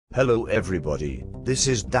Hello everybody, this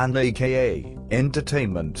is Dan aka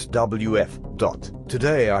Entertainmentwf.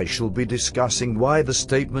 Today I shall be discussing why the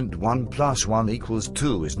statement 1 + 1 =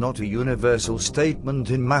 2 is not a universal statement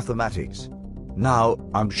in mathematics. Now,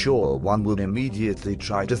 I'm sure one would immediately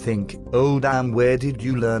try to think, oh damn, where did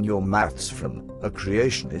you learn your maths from, a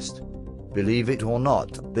creationist? Believe it or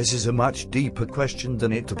not, this is a much deeper question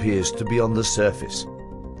than it appears to be on the surface.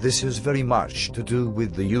 This has very much to do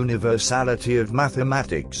with the universality of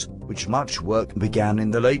mathematics, which much work began in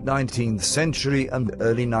the late 19th century and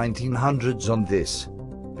early 1900s on this.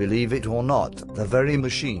 Believe it or not, the very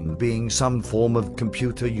machine being some form of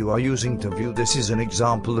computer you are using to view this is an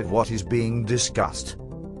example of what is being discussed.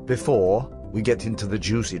 Before we get into the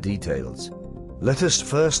juicy details, let us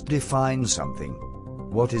first define something.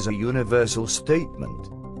 What is a universal statement?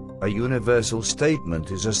 A universal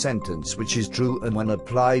statement is a sentence which is true, and when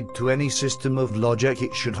applied to any system of logic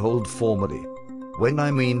it should hold formally. When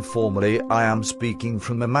I mean formally, I am speaking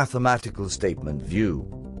from a mathematical statement view.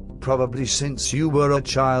 Probably since you were a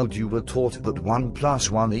child you were taught that 1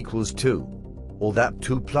 + 1 = 2. Or that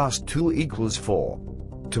 2 + 2 = 4.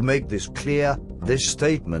 To make this clear, this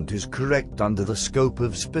statement is correct under the scope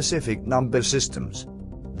of specific number systems.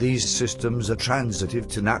 These systems are transitive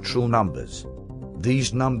to natural numbers.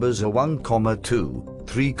 These numbers are 1, 2,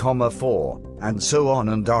 3, 4, and so on,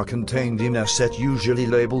 and are contained in a set usually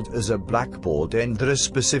labeled as a blackboard, and there are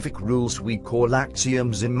specific rules we call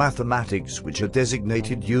axioms in mathematics which are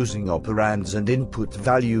designated using operands and input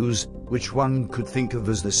values, which one could think of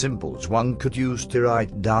as the symbols one could use to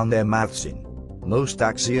write down their maths in. Most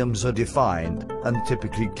axioms are defined, and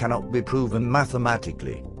typically cannot be proven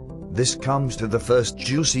mathematically. This comes to the first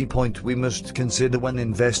juicy point we must consider when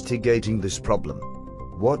investigating this problem.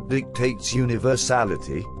 What dictates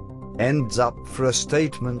universality? Ends up, for a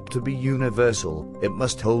statement to be universal, it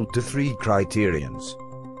must hold to three criterions.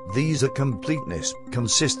 These are completeness,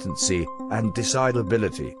 consistency, and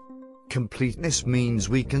decidability. Completeness means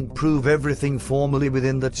we can prove everything formally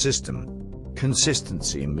within that system.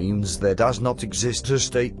 Consistency means there does not exist a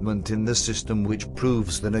statement in the system which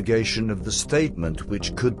proves the negation of the statement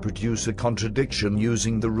which could produce a contradiction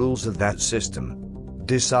using the rules of that system.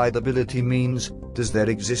 Decidability means, does there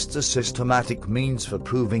exist a systematic means for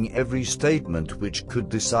proving every statement which could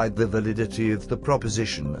decide the validity of the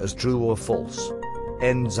proposition as true or false?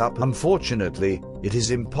 Ends up, unfortunately, it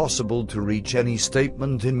is impossible to reach any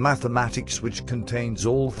statement in mathematics which contains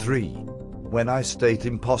all three. When I state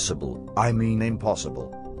impossible, I mean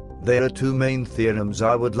impossible. There are two main theorems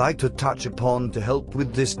I would like to touch upon to help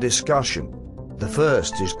with this discussion. The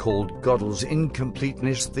first is called Gödel's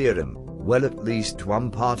incompleteness theorem, well, at least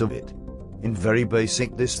one part of it. In very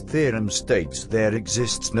basic, this theorem states there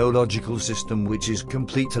exists no logical system which is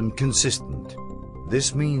complete and consistent.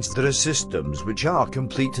 This means there are systems which are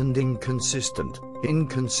complete and inconsistent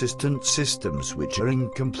systems which are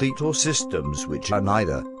incomplete, or systems which are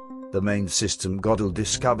neither. The main system Gödel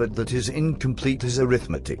discovered that is incomplete is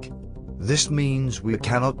arithmetic. This means we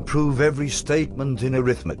cannot prove every statement in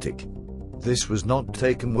arithmetic. This was not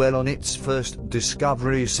taken well on its first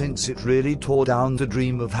discovery, since it really tore down the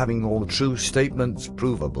dream of having all true statements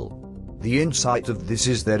provable. The insight of this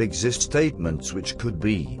is there exist statements which could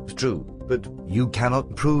be true, but you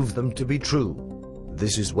cannot prove them to be true.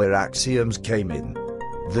 This is where axioms came in.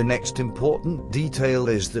 The next important detail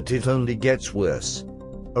is that it only gets worse.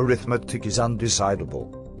 Arithmetic is undecidable.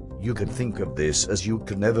 You could think of this as you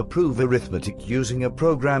could never prove arithmetic using a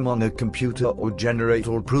program on a computer or generate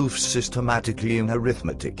all proofs systematically in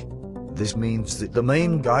arithmetic. This means that the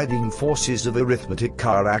main guiding forces of arithmetic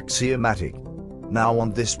are axiomatic. Now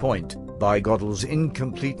on this point, by Gödel's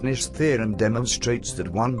incompleteness theorem demonstrates that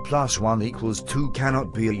 1 + 1 = 2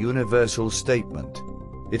 cannot be a universal statement.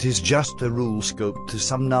 It is just a rule scoped to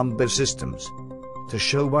some number systems. To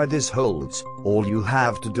show why this holds, all you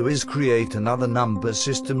have to do is create another number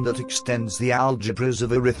system that extends the algebras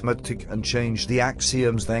of arithmetic and change the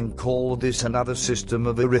axioms, then call this another system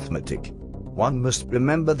of arithmetic. One must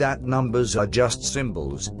remember that numbers are just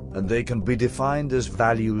symbols, and they can be defined as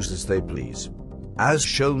values as they please. As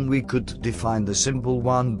shown, we could define the symbol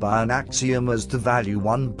 1 by an axiom as the value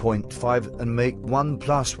 1.5 and make 1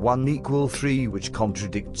 + 1 = 3, which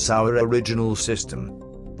contradicts our original system.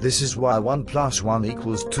 This is why 1 + 1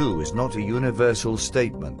 = 2 is not a universal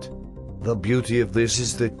statement. The beauty of this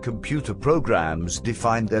is that computer programs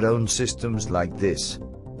define their own systems like this.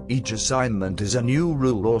 Each assignment is a new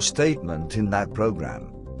rule or statement in that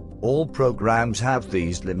program. All programs have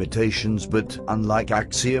these limitations, but unlike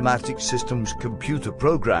axiomatic systems, computer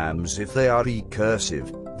programs, if they are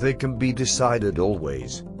recursive, they can be decided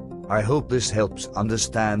always. I hope this helps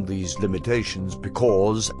understand these limitations,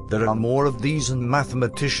 because there are more of these, and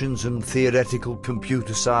mathematicians and theoretical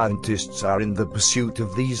computer scientists are in the pursuit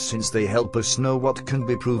of these, since they help us know what can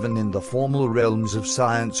be proven in the formal realms of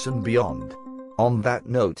science and beyond. On that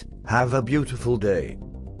note, have a beautiful day.